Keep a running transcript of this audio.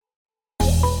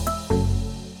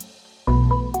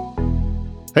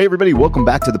Hey, everybody, welcome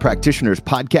back to the Practitioners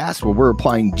Podcast, where we're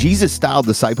applying Jesus-style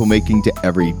disciple making to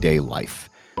everyday life.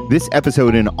 This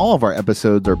episode and all of our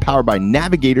episodes are powered by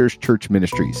Navigators Church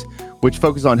Ministries, which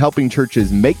focus on helping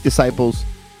churches make disciples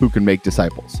who can make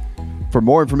disciples. For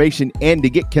more information and to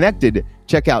get connected,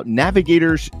 check out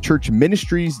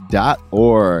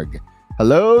navigatorschurchministries.org.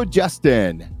 Hello,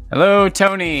 Justin. Hello,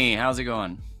 Tony. How's it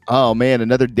going? Oh, man,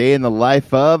 another day in the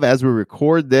life of, as we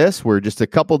record this, we're just a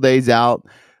couple days out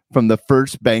from the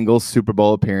first Bengals Super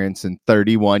Bowl appearance in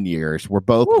 31 years. We're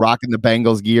both rocking the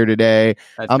Bengals gear today.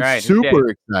 I'm right. Super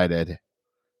excited.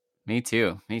 Me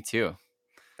too.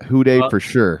 Who Dey for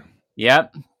sure.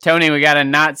 Yep. Tony, we got a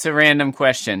not so random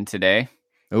question today.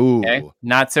 Ooh. Okay?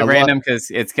 Not so random because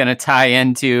it's going to tie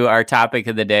into our topic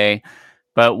of the day.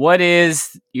 But what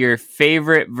is your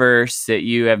favorite verse that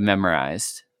you have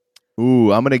memorized?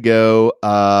 Ooh, I'm going to go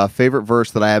favorite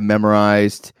verse that I have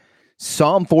memorized.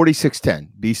 Psalm 46:10.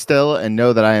 Be still and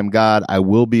know that I am God. I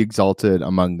will be exalted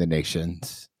among the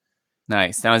nations.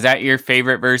 Nice. Now, is that your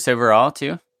favorite verse overall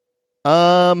too?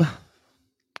 Man,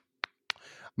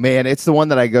 it's the one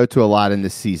that I go to a lot in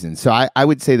this season. So I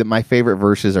would say that my favorite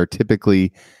verses are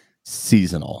typically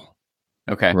seasonal.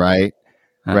 Okay. Right.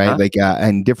 Uh-huh. Right. Like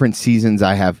in different seasons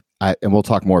and we'll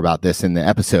talk more about this in the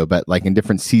episode, but like in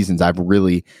different seasons, I've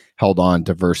really held on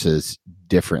to verses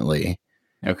differently.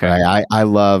 Okay. Right? I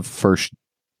love First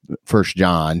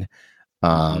John,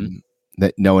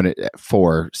 that no one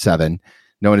 4:7.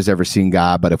 No one has ever seen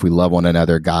God, but if we love one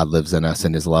another, God lives in us,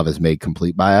 and His love is made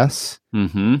complete by us.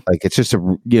 Mm-hmm. Like it's just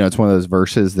it's one of those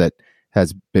verses that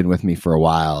has been with me for a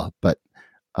while. But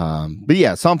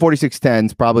yeah, Psalm 46:10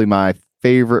 is probably my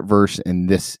favorite verse in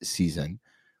this season.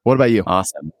 What about you?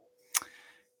 Awesome.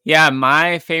 Yeah,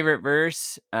 my favorite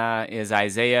verse is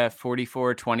Isaiah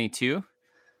 44:22.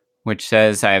 Which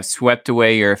says, I have swept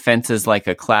away your offenses like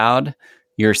a cloud,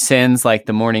 your sins like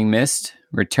the morning mist.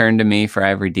 Return to me, for I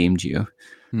have redeemed you.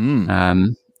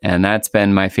 And that's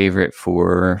been my favorite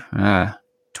for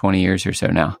 20 years or so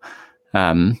now.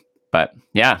 But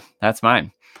yeah, that's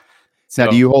mine. So,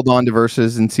 now, do you hold on to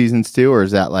verses in seasons too, or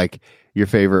is that like your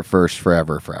favorite verse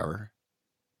forever?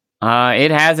 It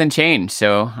hasn't changed,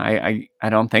 so I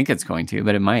don't think it's going to,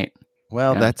 but it might.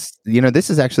 Well, that's, this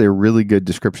is actually a really good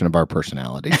description of our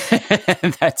personality.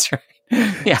 That's right.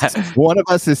 Yeah. One of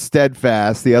us is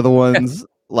steadfast. The other one's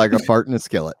like a fart in a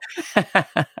skillet.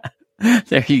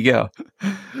 There you go.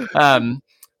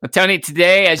 Tony,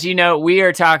 today, as you know, we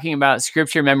are talking about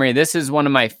scripture memory. This is one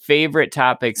of my favorite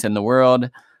topics in the world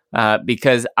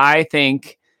because I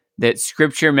think that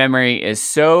scripture memory is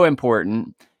so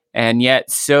important and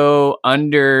yet so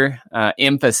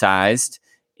emphasized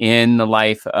in the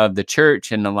life of the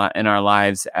church and in our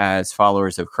lives as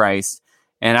followers of Christ.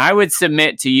 And I would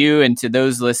submit to you and to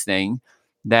those listening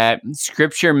that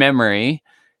scripture memory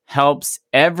helps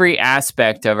every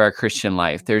aspect of our Christian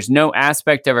life. There's no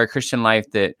aspect of our Christian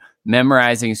life that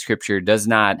memorizing scripture does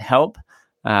not help.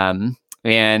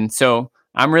 And so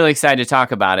I'm really excited to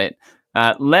talk about it.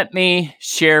 Let me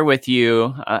share with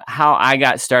you how I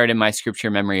got started in my scripture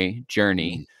memory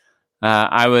journey.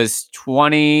 I was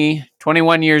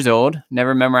 21 years old,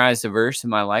 never memorized a verse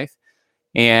in my life,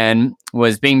 and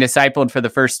was being discipled for the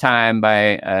first time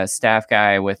by a staff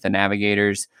guy with the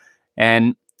Navigators.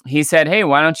 And he said, hey,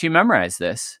 why don't you memorize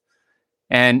this?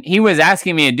 And he was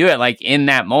asking me to do it like in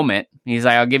that moment. He's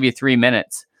like, I'll give you 3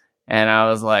 minutes. And I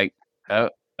was like,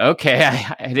 oh, okay.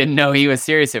 I didn't know he was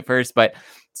serious at first. But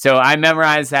so I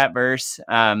memorized that verse,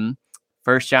 1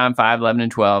 John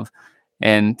 5:11-12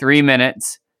 in 3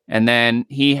 minutes. And then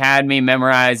he had me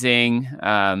memorizing,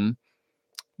 I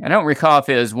don't recall if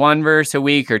it was 1 verse a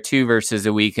week or 2 verses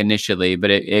a week initially,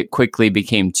 but it quickly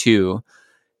became 2.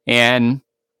 And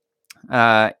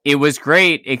it was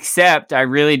great, except I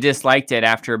really disliked it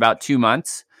after about 2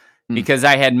 months because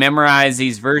I had memorized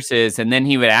these verses. And then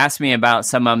he would ask me about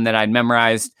some of them that I'd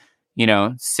memorized,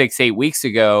 6-8 weeks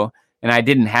ago, and I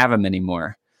didn't have them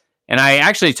anymore. And I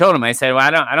actually told him, I said, well,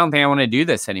 I don't think I want to do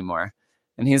this anymore.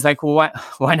 And he's like, well,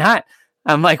 why not?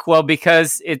 I'm like, well,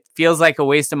 because it feels like a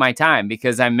waste of my time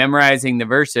because I'm memorizing the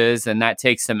verses and that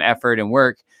takes some effort and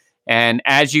work. And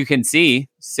as you can see,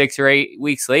 6 or 8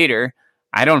 weeks later,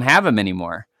 I don't have them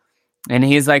anymore. And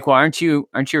he's like, well, aren't you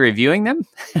reviewing them?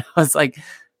 I was like,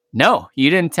 no,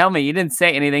 you didn't tell me. You didn't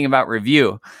say anything about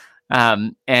review.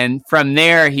 And from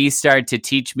there, he started to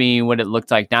teach me what it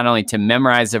looked like, not only to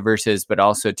memorize the verses, but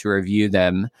also to review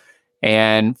them.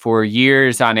 And for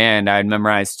years on end, I'd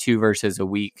memorize 2 verses a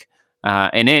week.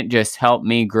 And it just helped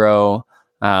me grow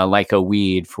like a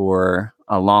weed for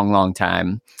a long, long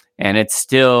time. And it's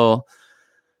still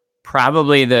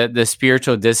probably the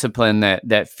spiritual discipline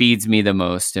that feeds me the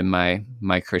most in my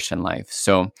Christian life.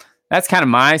 So that's kind of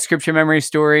my scripture memory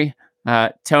story.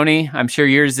 Tony, I'm sure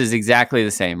yours is exactly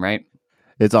the same, right?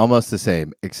 It's almost the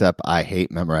same, except I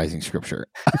hate memorizing scripture.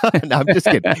 No, I'm just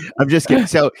kidding. I'm just kidding.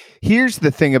 So here's the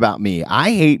thing about me.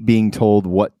 I hate being told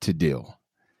what to do.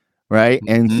 Right.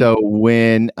 And so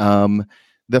when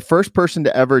the first person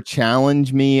to ever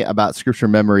challenge me about scripture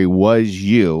memory was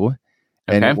you,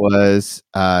 and it was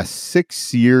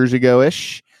 6 years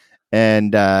ago-ish.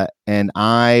 And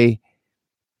I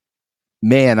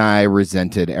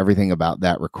resented everything about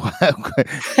that request.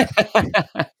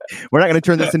 We're not going to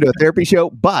turn this into a therapy show,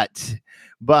 but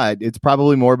it's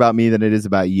probably more about me than it is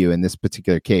about you in this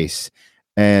particular case.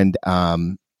 And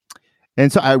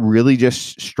so I really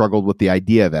just struggled with the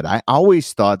idea of it. I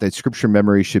always thought that scripture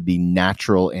memory should be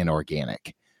natural and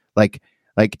organic. Like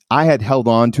I had held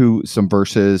on to some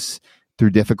verses through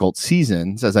difficult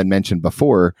seasons, as I mentioned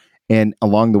before, and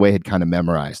along the way had kind of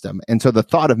memorized them. And so the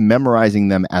thought of memorizing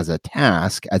them as a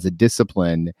task, as a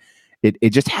discipline, it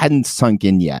just hadn't sunk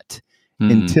in yet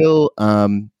until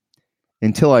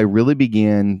I really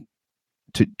began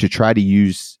to try to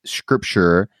use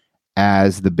scripture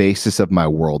as the basis of my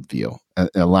worldview.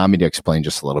 Allow me to explain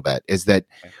just a little bit. Is that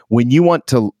when you want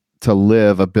to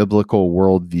live a biblical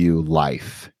worldview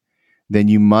life, then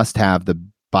you must have the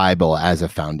Bible as a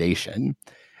foundation.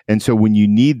 And so when you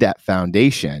need that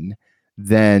foundation,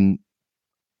 then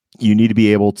you need to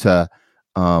be able to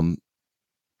kind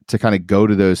of go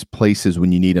to those places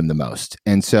when you need them the most.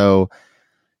 And so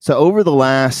over the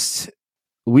last,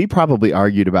 we probably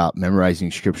argued about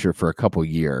memorizing scripture for a couple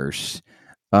years.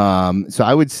 So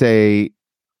I would say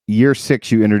year 6,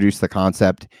 you introduced the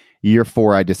concept. Year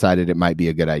 4, I decided it might be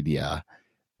a good idea.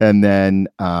 And then,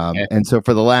 and so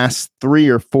for the last 3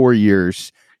 or 4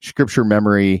 years, scripture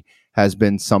memory has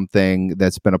been something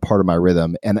that's been a part of my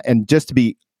rhythm. And just to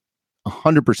be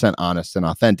 100% honest and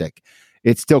authentic,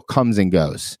 it still comes and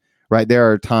goes, right?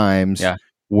 There are times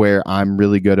where I'm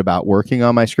really good about working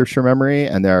on my scripture memory.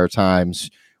 And there are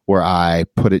times where I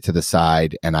put it to the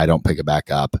side and I don't pick it back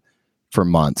up for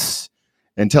months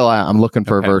until I'm looking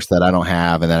for a verse that I don't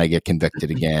have. And then I get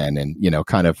convicted again and,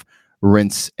 kind of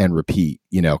rinse and repeat,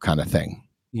 kind of thing.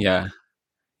 Yeah.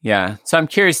 Yeah. So I'm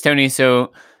curious, Tony.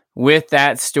 So with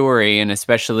that story, and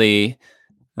especially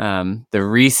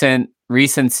the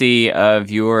recency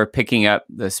of your picking up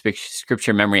the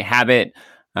scripture memory habit,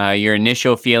 your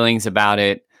initial feelings about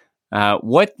it,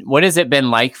 what has it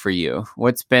been like for you?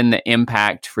 What's been the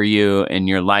impact for you in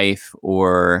your life,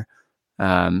 or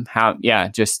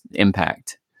just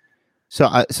impact? So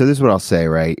this is what I'll say,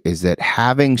 right? Is that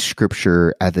having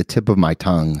scripture at the tip of my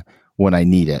tongue when I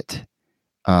need it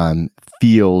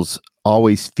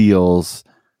always feels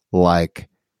like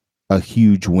a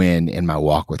huge win in my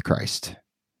walk with Christ,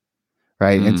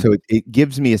 right? And so it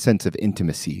gives me a sense of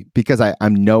intimacy because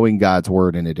I'm knowing God's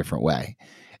word in a different way.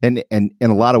 And in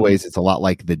a lot of ways, it's a lot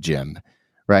like the gym,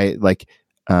 right? Like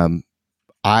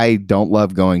I don't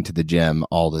love going to the gym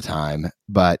all the time,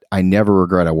 but I never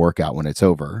regret a workout when it's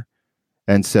over.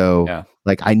 And so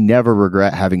I never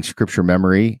regret having scripture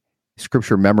memorized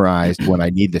when I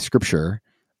need the scripture,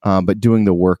 but doing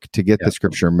the work to get the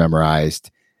scripture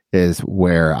memorized is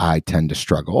where I tend to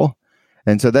struggle.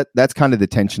 And so that's kind of the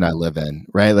tension I live in,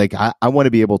 right? Like I want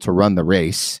to be able to run the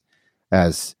race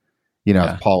as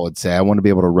Paul would say, I want to be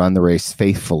able to run the race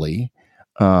faithfully.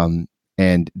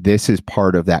 And this is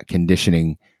part of that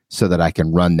conditioning so that I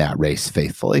can run that race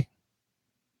faithfully.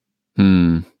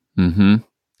 Mm-hmm.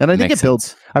 And I think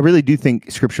I really do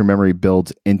think scripture memory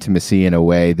builds intimacy in a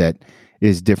way that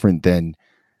is different than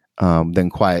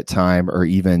quiet time or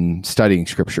even studying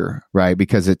scripture, right?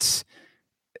 Because it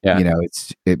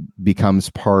becomes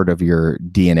part of your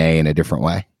DNA in a different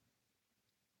way.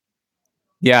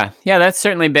 Yeah, that's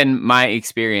certainly been my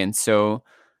experience. So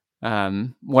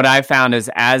what I found is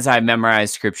as I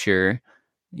memorized scripture,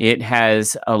 it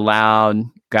has allowed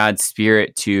God's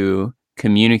Spirit to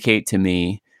communicate to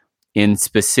me in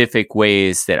specific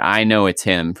ways that I know it's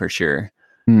Him for sure,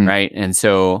 right? And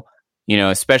so,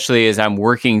 especially as I'm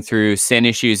working through sin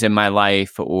issues in my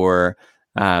life, or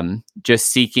just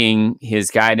seeking His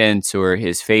guidance or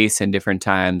His face in different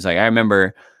times. Like I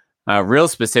remember real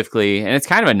specifically, and it's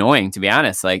kind of annoying to be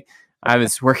honest, like I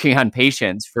was working on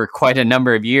patience for quite a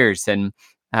number of years. And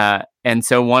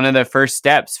so one of the first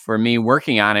steps for me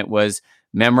working on it was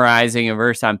memorizing a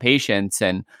verse on patience.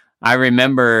 And I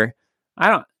remember,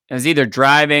 it was either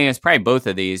driving, it's probably both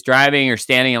of these, driving or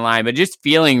standing in line, but just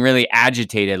feeling really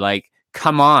agitated, like,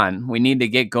 come on, we need to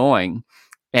get going.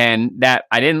 And that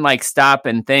I didn't stop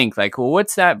and think well,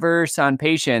 what's that verse on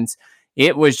patience?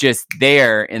 it was just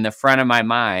there in the front of my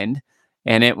mind.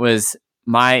 And it was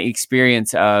my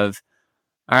experience of,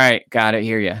 all right, God, I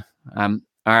hear you. All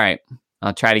right,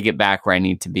 I'll try to get back where I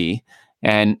need to be.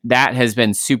 And that has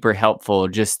been super helpful,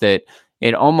 just that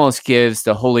it almost gives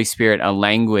the Holy Spirit a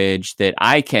language that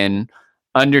I can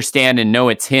understand and know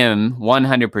it's Him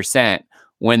 100%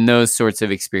 when those sorts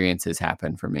of experiences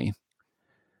happen for me.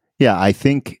 Yeah, I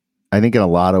think in a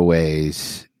lot of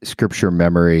ways, scripture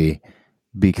memory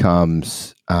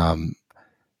becomes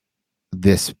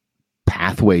this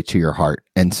pathway to your heart.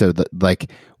 And so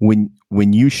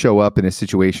when you show up in a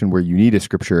situation where you need a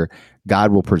scripture,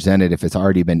 God will present it if it's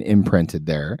already been imprinted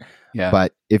there. Yeah.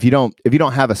 But if you don't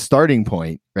have a starting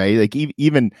point, right? Like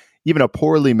even a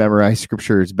poorly memorized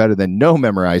scripture is better than no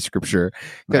memorized scripture.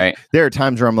 Right. There are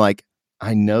times where I'm like,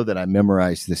 I know that I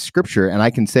memorized this scripture and I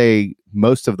can say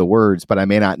most of the words, but I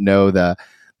may not know the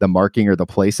marking or the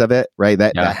place of it, right?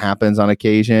 That happens on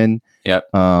occasion. Yep.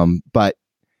 But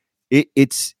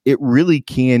it really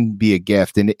can be a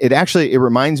gift. And it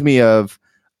reminds me of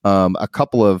a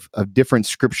couple of different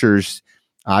scriptures,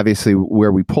 obviously,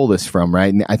 where we pull this from,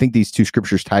 right? And I think these two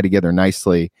scriptures tie together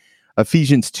nicely.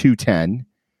 Ephesians 2:10,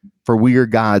 for we are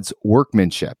God's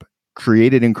workmanship,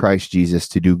 created in Christ Jesus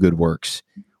to do good works,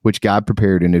 which God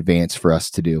prepared in advance for us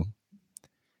to do.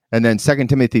 And then 2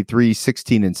 Timothy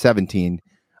 3:16 and 17,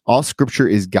 all scripture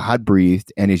is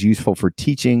God-breathed and is useful for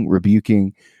teaching,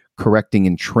 rebuking, correcting,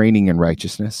 and training in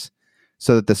righteousness,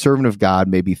 so that the servant of God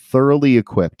may be thoroughly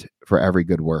equipped for every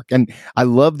good work. And I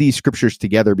love these scriptures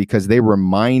together because they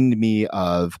remind me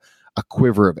of a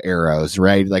quiver of arrows,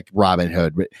 right? Like Robin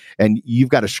Hood. And you've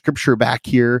got a scripture back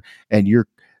here, and you're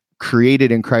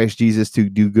created in Christ Jesus to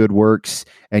do good works,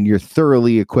 and you're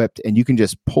thoroughly equipped, and you can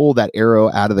just pull that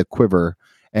arrow out of the quiver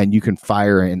and you can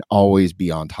fire and always be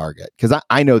on target. Because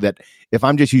I know that if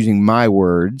I'm just using my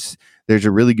words, there's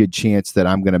a really good chance that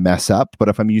I'm going to mess up. But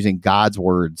if I'm using God's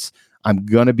words, I'm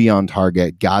going to be on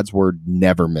target. God's word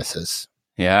never misses.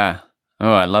 Yeah.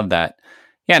 Oh, I love that.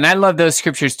 Yeah. And I love those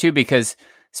scriptures too, because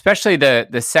especially the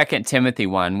 2 Timothy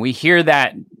one, we hear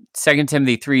that 2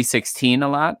 Timothy 3:16 a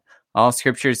lot. All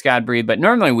scripture is God-breathed, but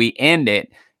normally we end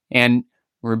it and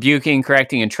rebuking,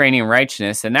 correcting, and training in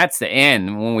righteousness. And that's the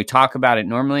end when we talk about it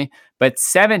normally. But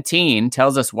 17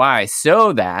 tells us why,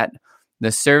 so that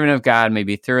the servant of God may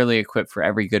be thoroughly equipped for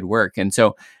every good work. And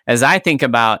so as I think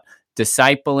about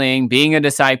discipling, being a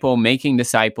disciple, making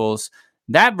disciples,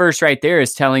 that verse right there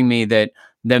is telling me that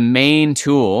the main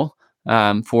tool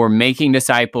for making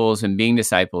disciples and being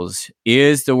disciples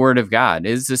is the word of God,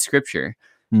 is the scripture.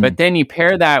 But then you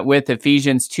pair that with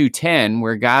Ephesians 2:10,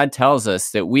 where God tells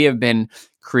us that we have been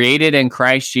created in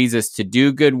Christ Jesus to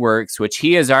do good works, which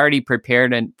He has already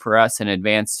prepared for us in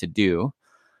advance to do.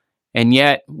 And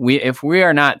yet, if we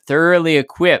are not thoroughly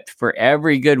equipped for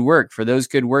every good work, for those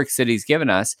good works that He's given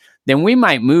us, then we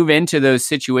might move into those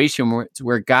situations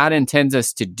where God intends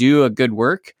us to do a good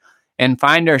work and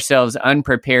find ourselves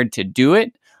unprepared to do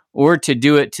it, or to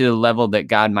do it to the level that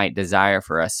God might desire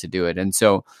for us to do it. And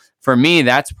so for me,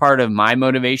 that's part of my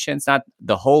motivation. It's not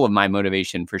the whole of my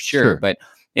motivation for sure, but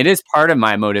it is part of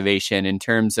my motivation in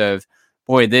terms of,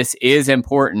 boy, this is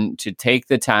important to take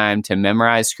the time to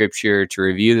memorize scripture, to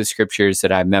review the scriptures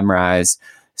that I've memorized,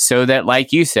 so that,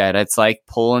 like you said, it's like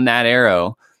pulling that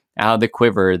arrow out of the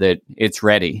quiver, that it's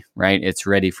ready, right? It's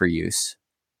ready for use.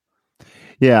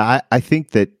 Yeah, I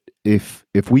think that if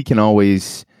we can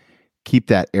always keep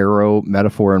that arrow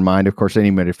metaphor in mind, of course,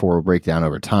 any metaphor will break down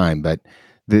over time, but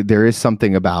there is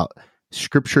something about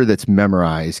scripture that's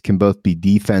memorized can both be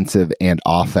defensive and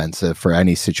offensive for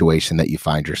any situation that you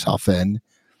find yourself in.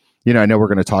 You know, I know we're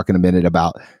going to talk in a minute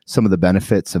about some of the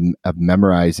benefits of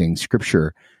memorizing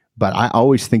scripture, but I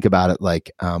always think about it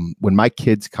like when my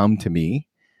kids come to me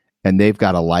and they've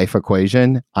got a life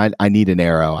equation, I need an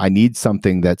arrow. I need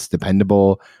something that's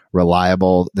dependable,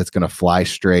 reliable, that's going to fly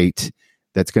straight,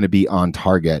 that's going to be on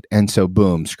target. And so,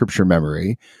 boom, scripture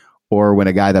memory. Or when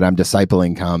a guy that I'm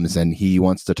discipling comes and he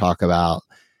wants to talk about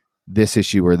this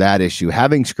issue or that issue,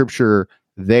 having scripture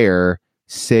there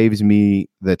saves me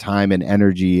the time and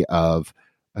energy of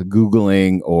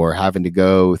Googling or having to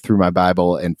go through my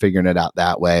Bible and figuring it out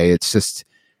that way. It's just,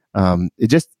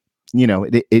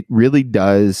 it really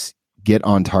does get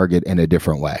on target in a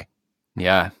different way.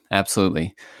 Yeah,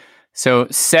 absolutely. So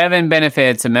 7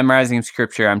 benefits of memorizing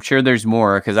scripture. I'm sure there's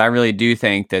more, because I really do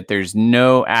think that there's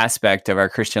no aspect of our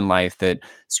Christian life that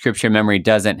scripture memory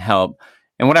doesn't help.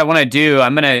 And what I want to do,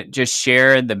 I'm going to just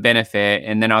share the benefit,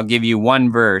 and then I'll give you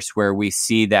one verse where we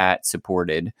see that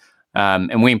supported.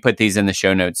 And we can put these in the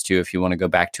show notes too, if you want to go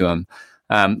back to them.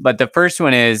 But the first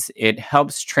one is, it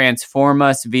helps transform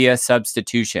us via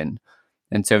substitution.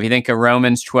 And so if you think of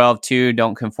Romans 12:2,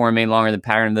 don't conform any longer to the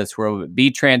pattern of this world, but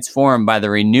be transformed by the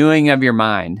renewing of your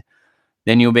mind.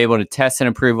 Then you'll be able to test and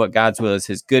approve what God's will is,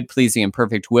 his good, pleasing, and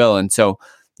perfect will. And so,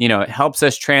 it helps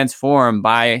us transform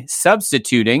by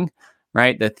substituting,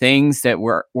 right, the things that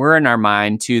were in our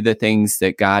mind to the things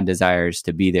that God desires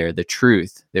to be there, the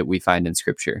truth that we find in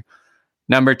Scripture.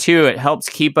 Number 2, it helps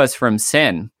keep us from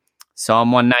sin.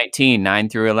 Psalm 119,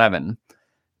 9-11.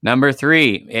 Number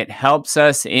 3, it helps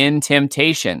us in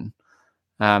temptation.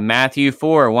 Matthew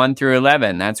 4,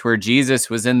 1-11. That's where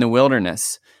Jesus was in the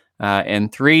wilderness.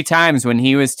 And 3 times when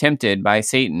he was tempted by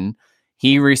Satan,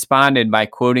 he responded by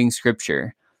quoting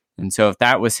Scripture. And so if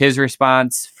that was his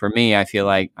response, for me, I feel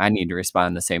like I need to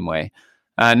respond the same way.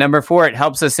 Number 4, it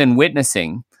helps us in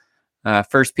witnessing. 1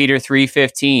 Peter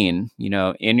 3:15,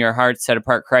 in your heart set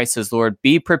apart Christ as Lord.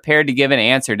 Be prepared to give an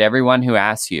answer to everyone who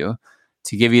asks you,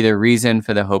 to give you the reason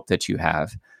for the hope that you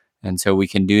have. And so we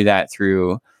can do that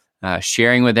through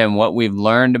sharing with them what we've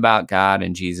learned about God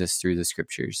and Jesus through the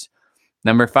Scriptures.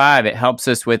 Number 5, it helps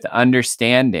us with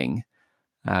understanding.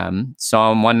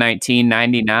 Psalm 119,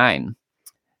 99.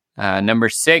 Number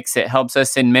 6, it helps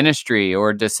us in ministry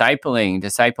or disciple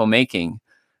making.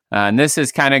 And this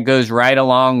is kind of goes right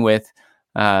along with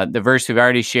the verse we've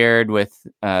already shared with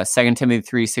 2 Timothy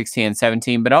 3:16 and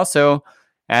 17, but also,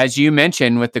 as you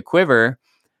mentioned with the quiver,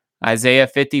 Isaiah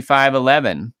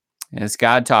 55:11. It's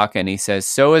God talking. He says,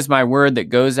 "So is my word that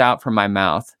goes out from my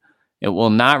mouth. It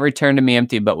will not return to me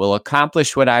empty, but will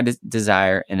accomplish what I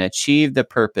desire and achieve the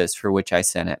purpose for which I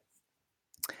sent it."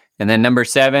 And then number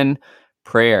 7,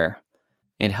 prayer.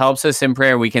 It helps us in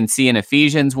prayer. We can see in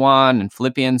Ephesians 1 and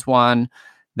Philippians 1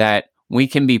 that we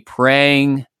can be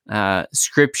praying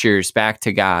scriptures back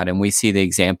to God, and we see the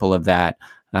example of that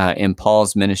in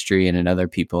Paul's ministry and in other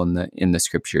people in the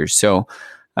scriptures. So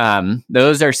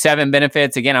those are 7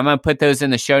 benefits. Again, I'm going to put those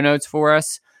in the show notes for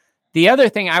us. The other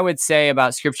thing I would say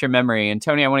about scripture memory, and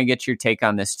Tony, I want to get your take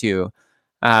on this too.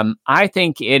 I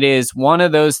think it is one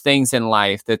of those things in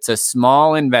life that's a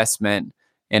small investment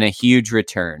and a huge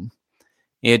return.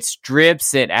 It's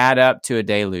drips that add up to a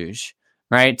deluge,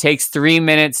 right? It takes 3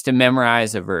 minutes to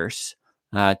memorize a verse,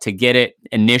 to get it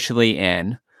initially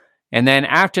in. And then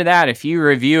after that, if you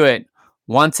review it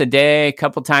once a day, a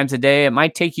couple times a day, it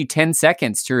might take you 10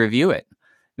 seconds to review it. I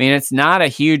mean, it's not a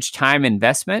huge time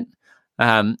investment.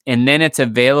 And then it's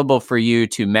available for you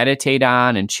to meditate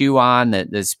on and chew on.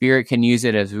 The Spirit can use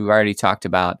it, as we've already talked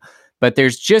about. But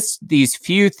there's just these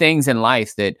few things in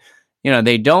life that,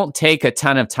 they don't take a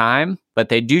ton of time, but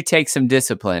they do take some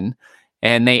discipline,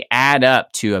 and they add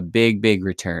up to a big, big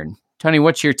return. Tony,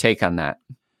 what's your take on that?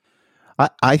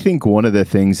 I think one of the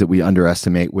things that we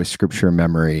underestimate with scripture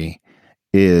memory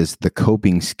is the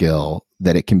coping skill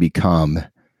that it can become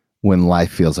when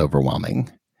life feels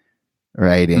overwhelming.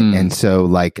 Right. And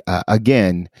so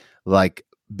again,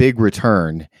 big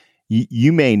return,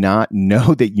 you may not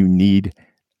know that you need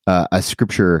a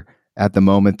scripture at the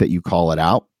moment that you call it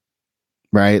out.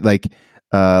 Right.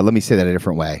 Let me say that a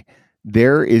different way.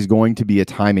 There is going to be a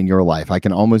time in your life, I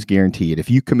can almost guarantee it, if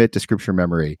you commit to scripture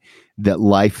memory, that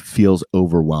life feels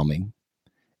overwhelming.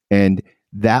 And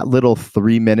that little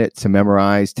 3 minutes to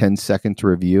memorize, 10-second to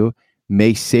review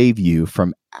may save you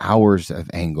from hours of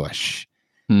anguish.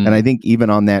 And I think even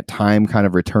on that time kind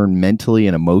of return mentally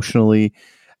and emotionally,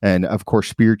 and of course,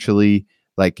 spiritually,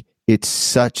 it's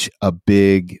such a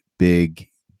big, big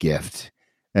gift.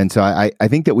 And so I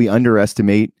think that we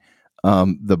underestimate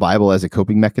the Bible as a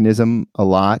coping mechanism a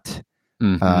lot.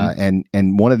 And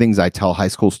one of the things I tell high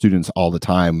school students all the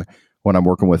time when I'm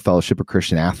working with Fellowship of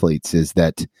Christian Athletes is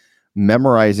that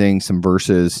memorizing some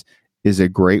verses is a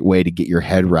great way to get your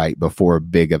head right before a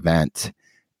big event.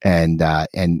 And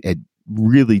it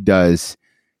really does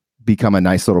become a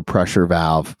nice little pressure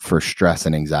valve for stress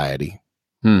and anxiety.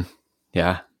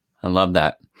 Yeah, I love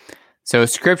that. So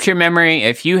scripture memory,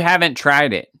 if you haven't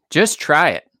tried it, just try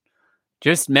it.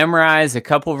 Just memorize a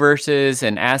couple verses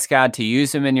and ask God to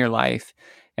use them in your life.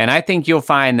 And I think you'll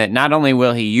find that not only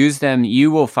will he use them,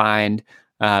 you will find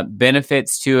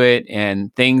benefits to it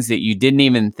and things that you didn't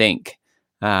even think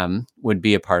would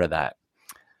be a part of that.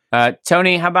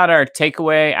 Tony, how about our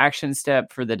takeaway action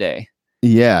step for the day?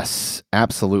 Yes,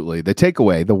 absolutely. The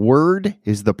takeaway, the word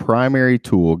is the primary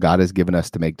tool God has given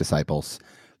us to make disciples.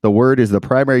 The word is the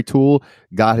primary tool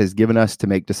God has given us to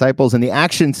make disciples. And the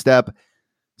action step,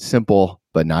 simple,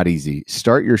 but not easy.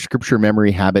 Start your scripture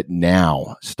memory habit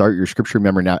now.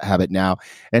 Habit now.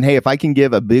 And hey, if I can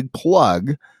give a big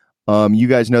plug, you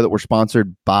guys know that we're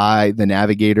sponsored by the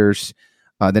Navigators.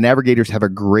 The Navigators have a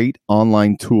great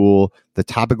online tool, the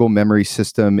Topical Memory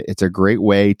System. It's a great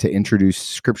way to introduce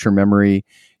scripture memory.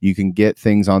 You can get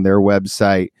things on their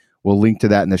website. We'll link to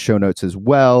that in the show notes as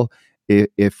well.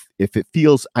 If it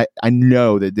feels, I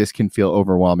know that this can feel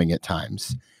overwhelming at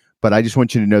times, but I just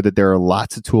want you to know that there are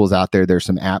lots of tools out there. There's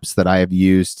some apps that I have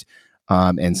used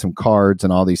and some cards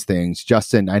and all these things.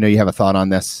 Justin, I know you have a thought on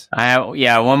this.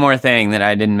 One more thing that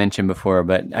I didn't mention before,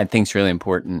 but I think is really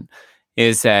important,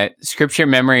 is that scripture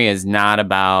memory is not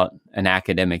about an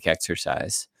academic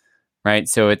exercise, right?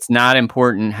 So it's not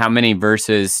important how many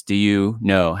verses do you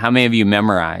know, how many of you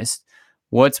memorized.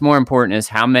 What's more important is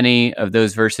how many of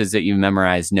those verses that you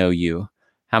memorized know you.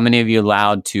 How many of you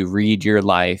allowed to read your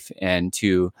life and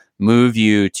to move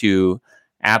you to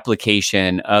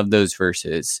application of those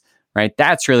verses, right?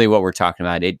 That's really what we're talking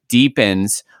about. It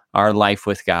deepens our life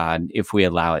with God if we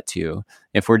allow it to.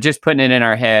 If we're just putting it in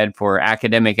our head for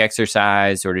academic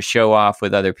exercise or to show off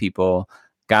with other people,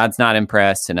 God's not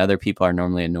impressed, and other people are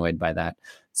normally annoyed by that.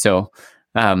 So,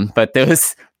 but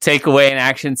those takeaway and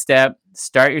action step,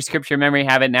 start your scripture memory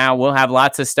habit now. We'll have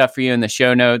lots of stuff for you in the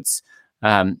show notes.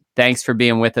 Thanks for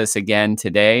being with us again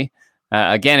today.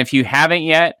 Again, if you haven't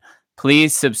yet,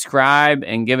 please subscribe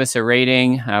and give us a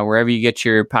rating wherever you get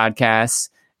your podcasts,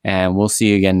 and we'll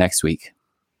see you again next week.